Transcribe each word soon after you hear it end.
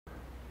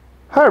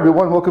Hi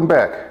everyone, welcome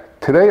back.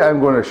 Today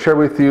I'm going to share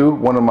with you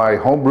one of my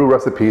homebrew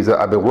recipes that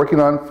I've been working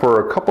on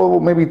for a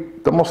couple, maybe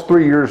almost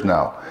 3 years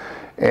now.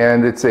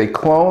 And it's a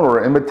clone or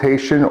an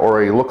imitation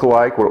or a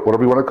look-alike,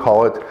 whatever you want to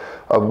call it,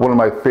 of one of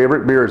my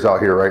favorite beers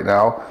out here right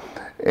now.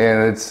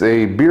 And it's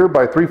a beer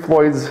by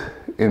Floyds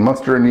in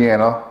Munster,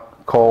 Indiana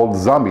called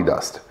Zombie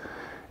Dust.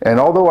 And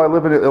although I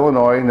live in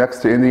Illinois next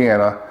to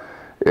Indiana,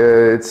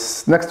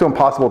 it's next to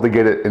impossible to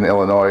get it in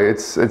Illinois.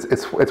 It's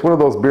one of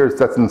those beers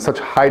that's in such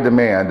high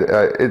demand.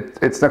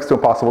 It's next to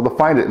impossible to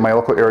find it in my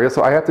local area,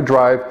 so I have to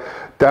drive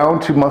down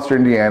to Munster,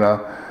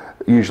 Indiana,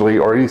 usually,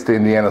 or east of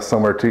Indiana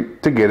somewhere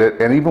to get it.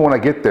 And even when I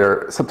get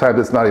there, sometimes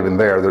it's not even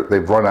there.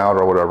 They've run out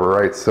or whatever,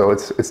 right? So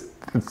it's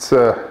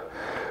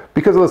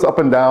because of this up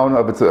and down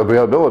of its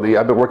availability,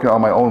 I've been working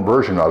on my own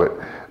version of it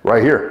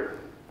right here.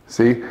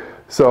 See?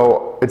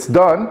 So it's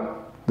done.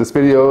 This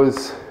video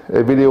is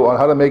a video on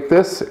how to make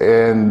this,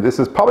 and this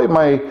is probably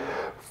my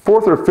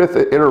 4th or 5th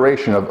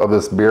iteration of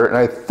this beer, and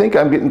I think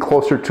I'm getting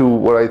closer to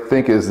what I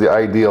think is the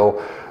ideal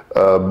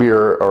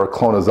beer or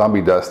clone of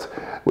Zombie Dust,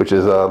 which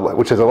has a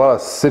lot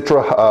of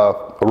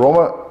Citra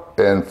aroma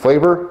and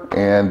flavor,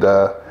 and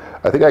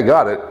I think I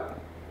got it.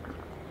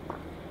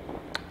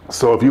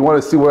 So if you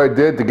want to see what I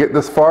did to get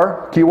this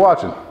far, keep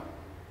watching.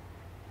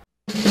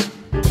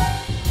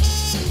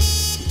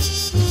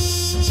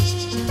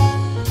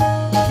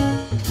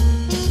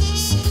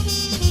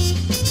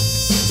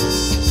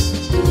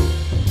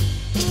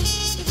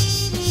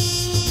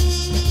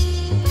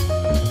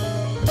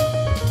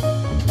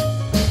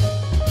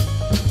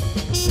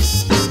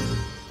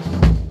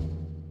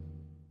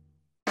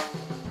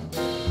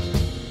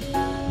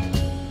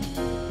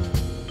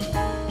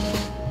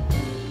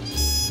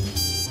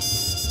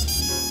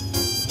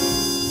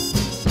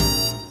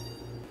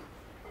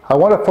 I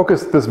want to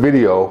focus this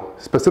video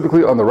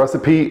specifically on the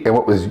recipe and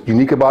what was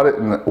unique about it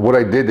and what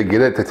I did to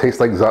get it to taste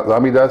like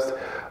Zombie Dust.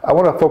 I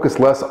want to focus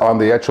less on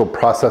the actual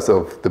process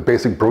of the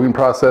basic brewing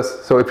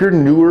process. So if you're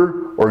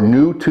newer or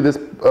new to this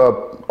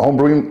home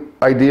brewing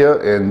idea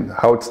and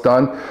how it's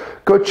done,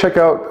 go check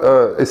out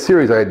a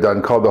series I had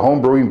done called the Home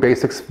Brewing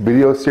Basics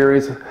video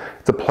series.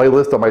 It's a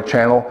playlist on my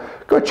channel.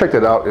 Go check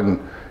that out and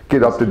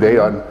get up to date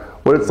on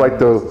what it's like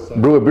to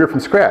brew a beer from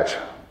scratch.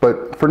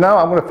 But for now,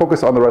 I'm going to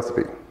focus on the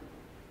recipe.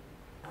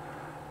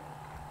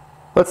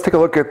 Let's take a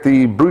look at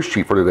the brew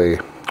sheet for today.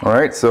 All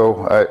right,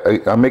 so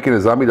I'm making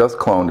a Zombie Dust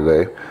clone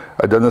today.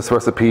 I've done this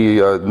recipe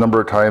a number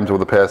of times over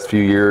the past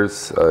few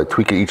years,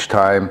 tweak it each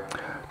time,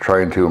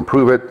 trying to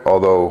improve it,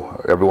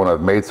 although everyone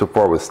I've made so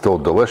far was still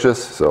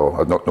delicious,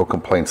 so no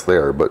complaints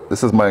there. But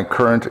this is my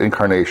current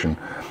incarnation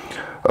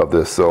of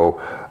this.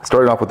 So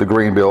starting off with the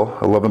grain bill,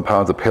 11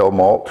 pounds of pale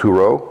malt,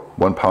 2-row,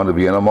 1 pound of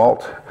Vienna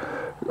malt,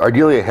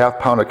 ideally a ½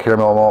 pound of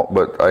caramel malt,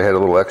 but I had a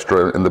little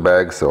extra in the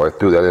bag, so I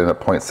threw that in at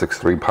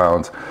 0.63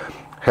 pounds.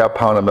 ½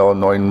 pound of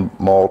Melanoin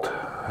malt,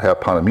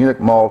 ½ pound of Munich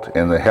malt,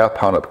 and a ½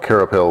 pound of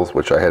Carapils,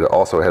 which I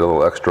also had a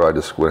little extra. I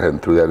just went ahead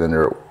and threw that in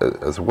there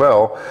as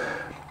well.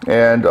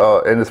 And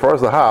as far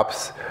as the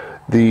hops,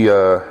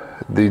 the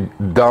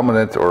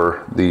dominant,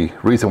 or the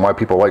reason why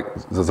people like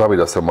the Zombie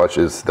Dust so much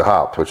is the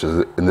hops, which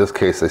is in this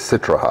case a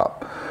Citra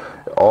hop.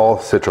 All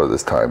Citra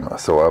this time.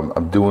 So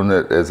I'm doing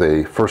it as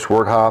a first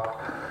word hop.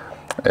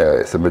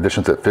 Some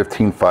additions at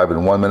 15, 5,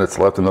 and 1 minutes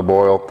left in the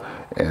boil,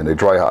 and a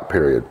dry hop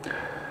period.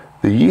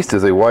 The yeast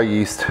is a Y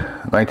yeast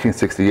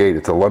 1968.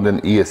 It's a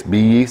London ESB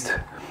yeast,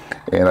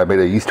 and I made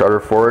a yeast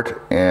starter for it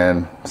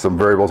and some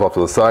variables off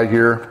to the side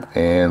here,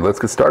 and let's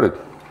get started.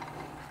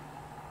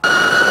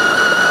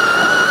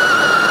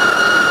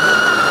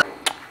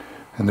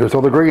 And there's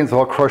all the grains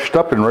all crushed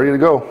up and ready to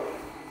go.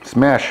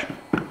 Smash.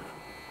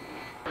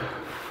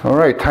 All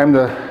right, time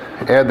to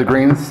add the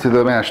grains to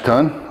the mash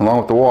tun along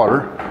with the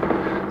water.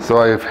 So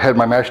I've had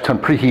my mash tun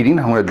preheating.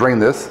 I'm going to drain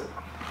this.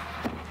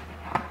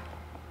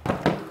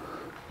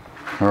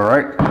 All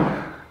right,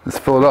 let's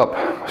fill it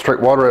up.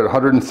 Strike water at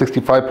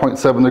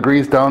 165.7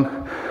 degrees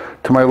down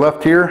to my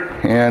left here,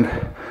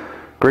 and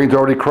grains are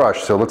already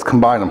crushed, so let's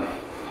combine them.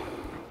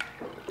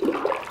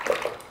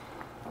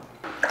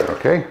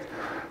 Okay,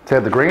 let's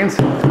add the grains.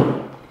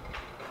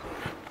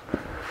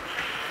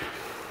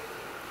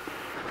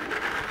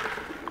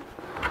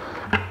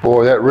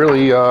 Boy, that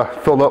really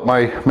filled up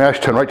my mash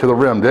tun right to the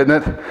rim,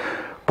 didn't it?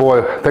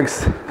 Boy, thanks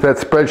to that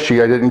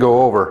spreadsheet I didn't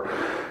go over.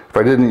 If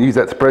I didn't use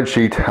that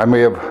spreadsheet, I may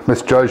have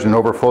misjudged and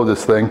overflowed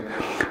this thing.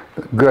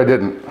 Good I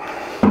didn't.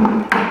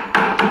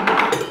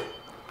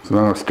 So now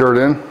I'm going to stir it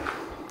in.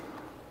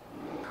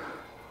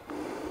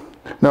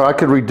 Now I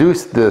could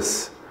reduce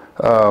this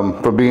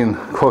from being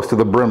close to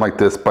the brim like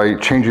this by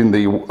changing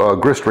the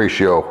grist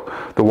ratio,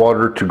 the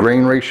water to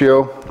grain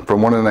ratio,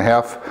 from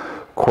 1.5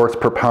 quarts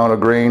per pound of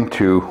grain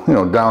to,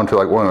 down to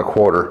like 1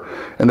 1/4,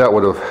 and that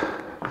would have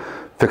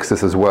fixed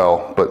this as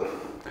well. But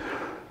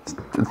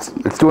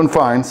it's doing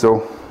fine,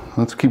 so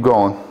let's keep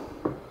going.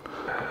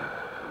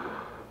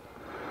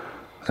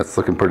 That's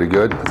looking pretty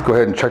good. Let's go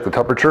ahead and check the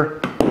temperature.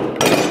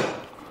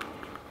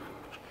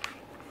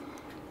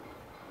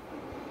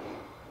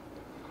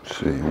 Let's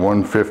see,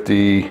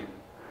 150,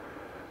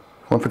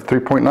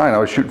 153.9. I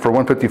was shooting for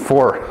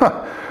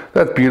 154.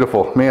 That's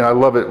beautiful, man. I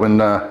love it when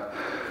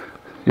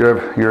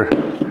your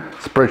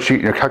spreadsheet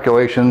and your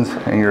calculations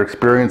and your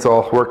experience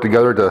all work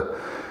together to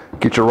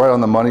get you right on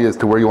the money as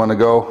to where you want to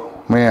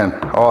go. Man,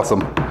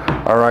 awesome.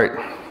 All right,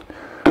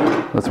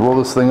 let's roll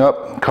this thing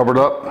up, cover it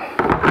up,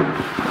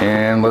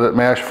 and let it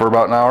mash for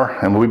about an hour,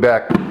 and we'll be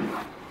back.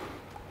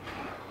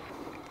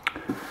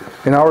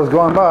 An hour's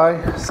gone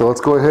by, so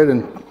let's go ahead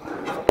and,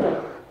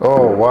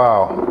 oh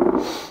wow.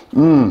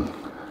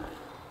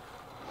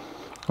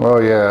 Oh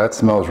yeah, that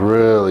smells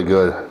really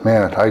good.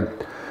 Man,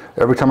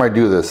 every time I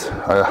do this,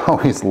 I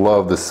always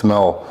love the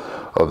smell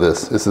of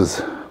this. This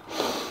is,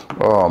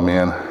 oh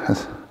man,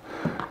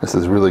 this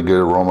is really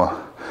good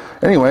aroma.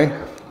 Anyway,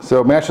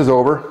 so mash is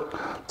over.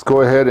 Let's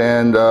go ahead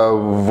and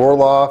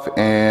Vorloff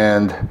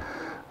and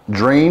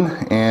drain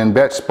and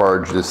batch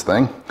sparge this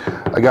thing.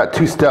 I got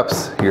two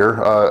steps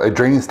here, a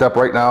draining step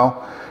right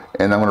now,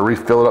 and I'm going to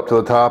refill it up to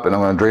the top, and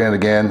I'm going to drain it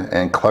again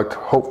and collect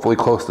hopefully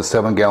close to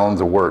 7 gallons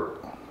of wort.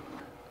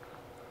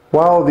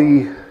 While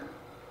the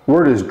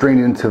wort is drained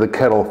into the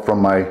kettle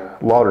from my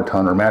lauter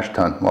tun or mash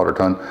tun,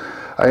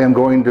 I am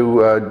going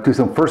to do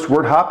some first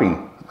wort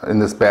hopping in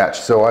this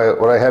batch. So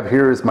what I have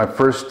here is my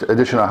first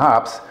addition of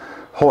hops,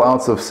 whole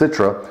ounce of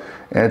Citra,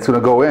 and it's going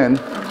to go in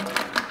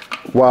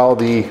while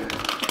the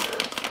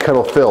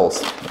kettle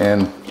fills.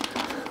 And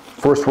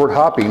first wort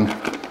hopping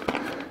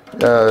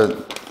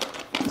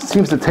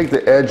seems to take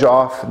the edge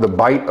off the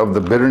bite of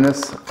the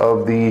bitterness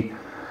of the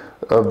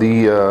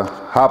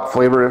hop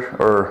flavor,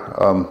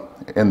 or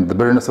and the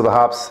bitterness of the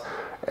hops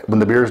when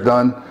the beer is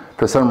done.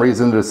 For some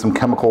reason, there's some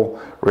chemical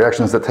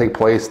reactions that take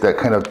place that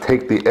kind of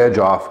take the edge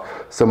off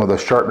some of the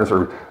sharpness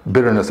or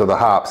bitterness of the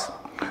hops.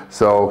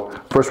 So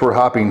first wort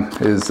hopping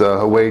is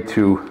a way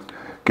to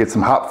get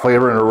some hop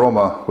flavor and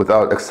aroma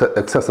without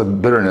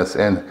excessive bitterness,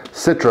 and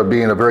Citra,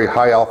 being a very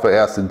high alpha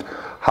acid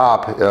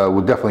hop,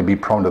 would definitely be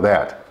prone to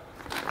that.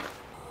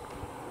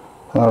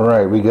 All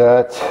right, we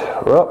got,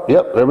 well,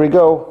 yep, there we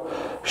go.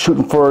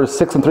 Shooting for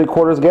 6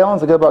 3/4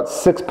 gallons. I got about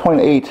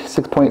 6.8,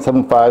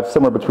 6.75,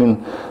 somewhere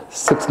between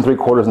 6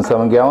 3/4 and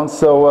 7 gallons.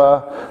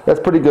 So that's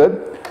pretty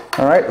good.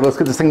 All right, let's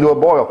get this thing to a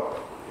boil.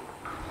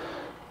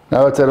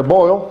 Now it's at a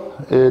boil.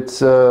 It's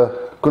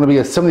going to be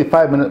a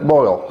 75-minute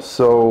boil.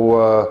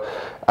 So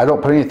I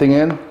don't put anything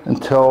in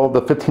until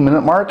the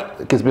 15-minute mark.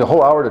 It gives me a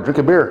whole hour to drink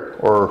a beer,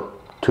 or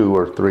 2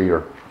 or 3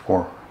 or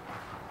 4.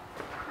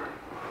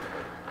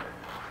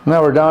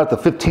 Now we're down at the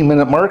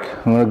 15-minute mark.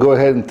 I'm going to go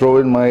ahead and throw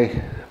in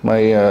my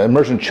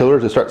immersion chiller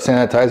to start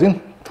sanitizing.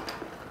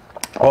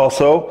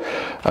 Also,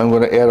 I'm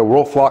going to add a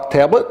roll flock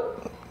tablet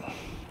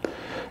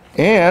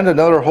and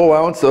another whole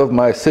ounce of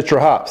my Citra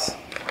hops.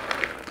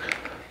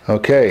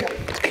 Okay,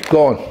 let's keep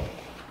going.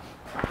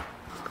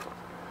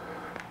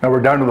 Now we're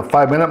down to the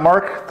 5-minute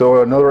mark.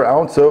 Throw another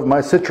ounce of my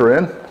Citra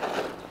in.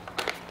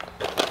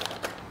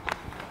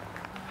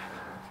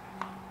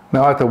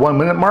 Now at the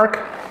 1-minute mark,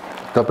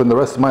 dump in the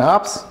rest of my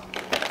hops.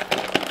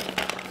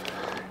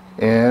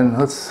 And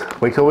let's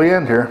wait till we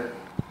end here.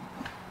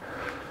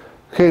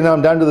 Okay, now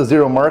I'm down to the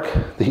 0 mark.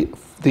 The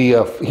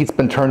heat's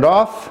been turned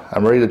off.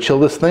 I'm ready to chill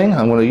this thing.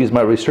 I'm going to use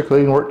my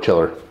recirculating wort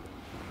chiller.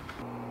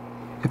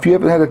 If you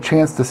haven't had a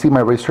chance to see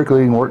my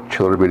recirculating wort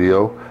chiller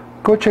video,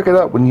 go check it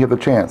out when you have the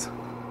chance.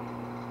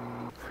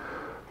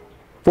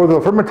 For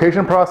the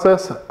fermentation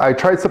process, I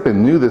tried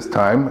something new this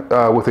time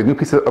with a new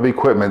piece of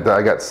equipment that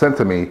I got sent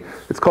to me.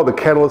 It's called the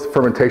Catalyst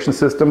Fermentation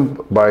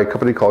System by a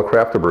company called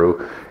Craft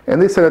Brew, and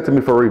they sent it to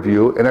me for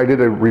review, and I did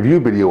a review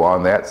video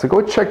on that, so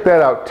go check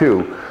that out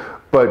too.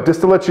 But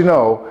just to let you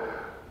know,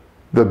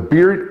 the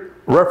beer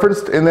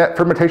referenced in that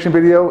fermentation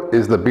video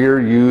is the beer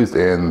used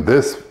in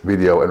this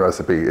video and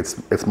recipe.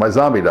 It's my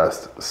zombie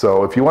dust.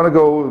 So if you want to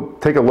go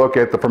take a look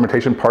at the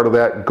fermentation part of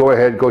that, go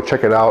ahead, go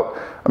check it out.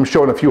 I'm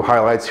showing a few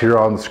highlights here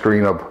on the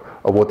screen of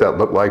what that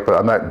looked like, but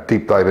I'm not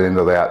deep diving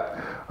into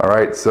that. All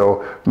right,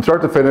 so from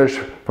start to finish,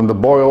 from the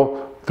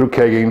boil through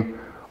kegging,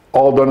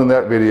 all done in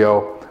that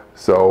video.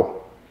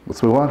 So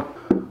let's move on.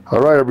 All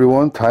right,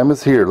 everyone, time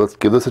is here. Let's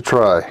give this a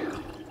try.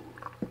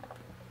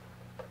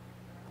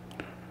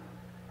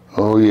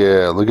 Oh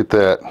yeah, look at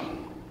that.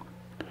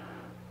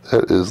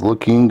 That is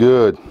looking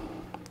good.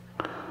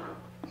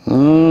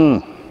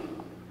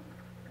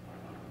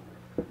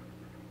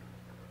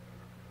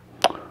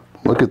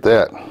 Look at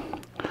that.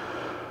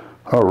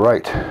 All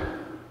right.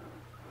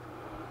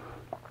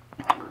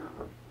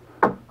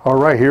 All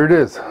right, here it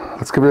is.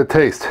 Let's give it a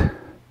taste.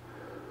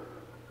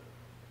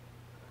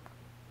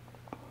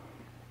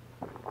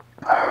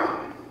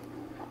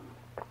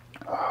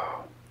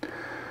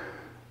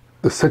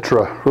 The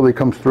Citra really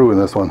comes through in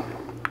this one.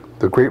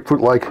 The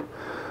grapefruit-like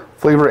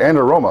flavor and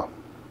aroma.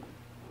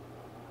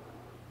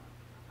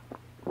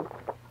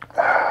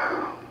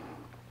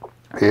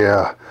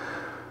 Yeah.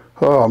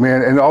 Oh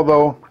man, and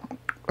although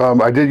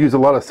I did use a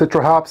lot of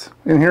Citra hops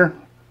in here,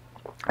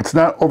 it's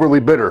not overly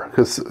bitter,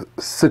 because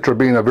Citra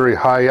being a very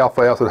high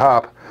alpha acid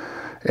hop,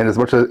 and as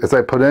much as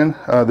I put in,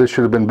 this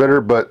should have been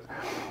bitter, but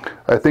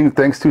I think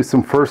thanks to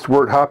some first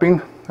wort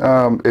hopping,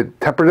 it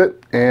tempered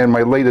it, and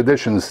my late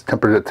additions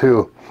tempered it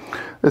too.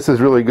 This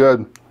is really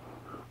good.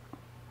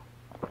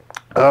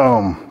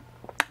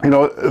 You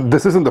know,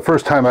 this isn't the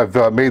first time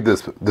I've made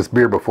this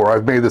beer before.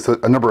 I've made this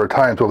a number of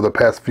times over the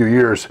past few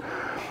years,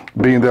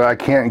 being that I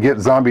can't get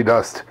zombie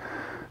dust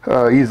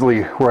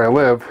easily where I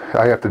live.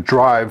 I have to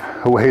drive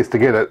a ways to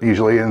get it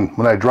usually, and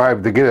when I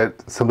drive to get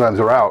it, sometimes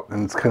they're out,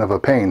 and it's kind of a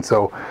pain.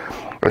 So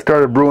I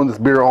started brewing this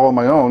beer all on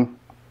my own.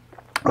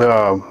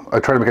 I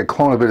tried to make a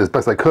clone of it as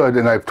best I could,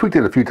 and I've tweaked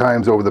it a few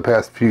times over the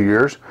past few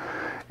years.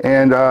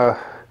 And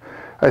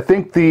I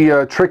think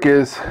the trick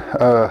is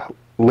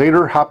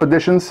later hop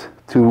additions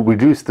to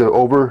reduce the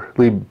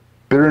overly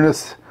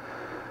bitterness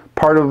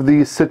part of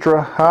the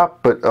Citra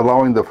hop, but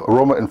allowing the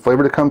aroma and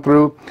flavor to come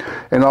through,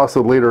 and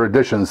also later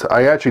additions.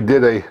 I actually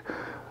did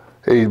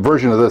a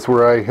version of this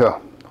where I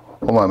hold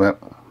on a minute.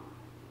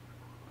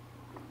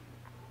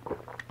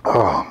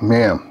 Oh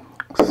man,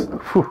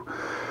 whew.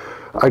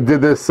 I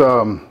did this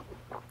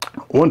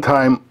one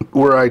time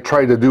where I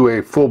tried to do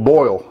a full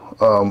boil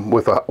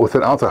with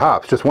an ounce of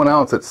hops, just 1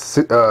 ounce at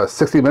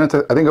 60 minutes,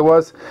 I think it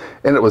was,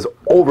 and it was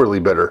overly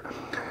bitter.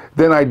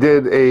 Then I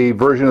did a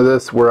version of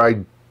this where I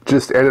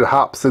just added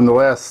hops in the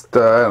last,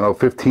 I don't know,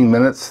 15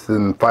 minutes,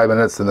 then 5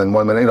 minutes, and then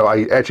 1 minute. You know,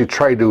 I actually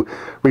tried to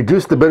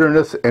reduce the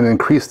bitterness and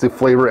increase the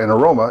flavor and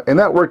aroma, and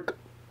that worked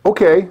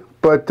okay.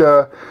 But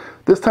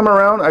this time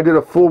around, I did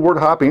a full wort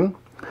hopping,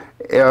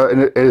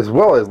 as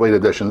well as late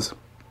additions.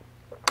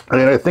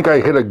 And I think I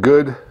hit a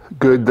good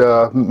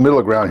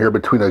middle ground here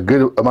between a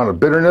good amount of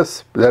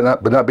bitterness, but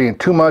not being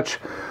too much,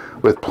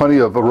 with plenty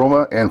of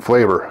aroma and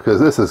flavor, because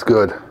this is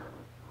good.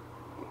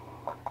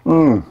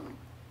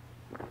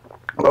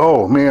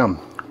 Oh man,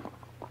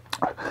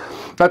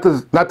 not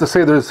to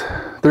say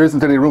there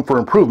isn't any room for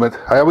improvement.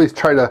 I always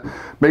try to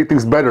make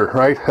things better,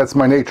 right? That's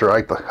my nature.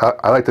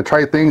 I like to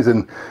try things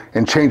and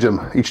change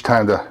them each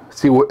time to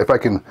see if I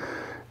can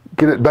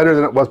get it better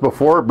than it was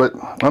before. But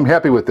I'm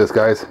happy with this,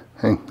 guys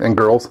and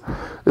girls.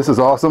 This is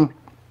awesome.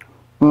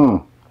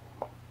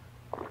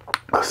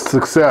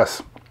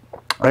 Success.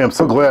 I am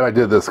so glad I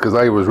did this, because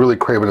I was really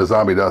craving a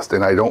zombie dust,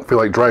 and I don't feel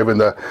like driving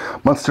to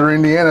Munster,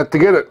 Indiana to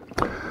get it.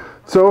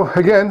 So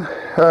again,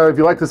 if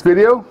you like this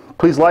video,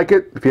 please like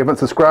it. If you haven't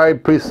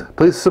subscribed,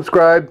 please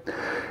subscribe.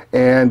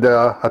 And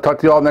I'll talk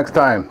to you all next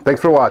time.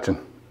 Thanks for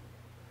watching.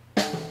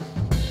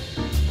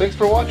 Thanks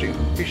for watching.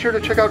 Be sure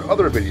to check out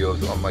other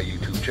videos on my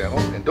YouTube channel,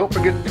 and don't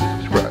forget to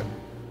subscribe.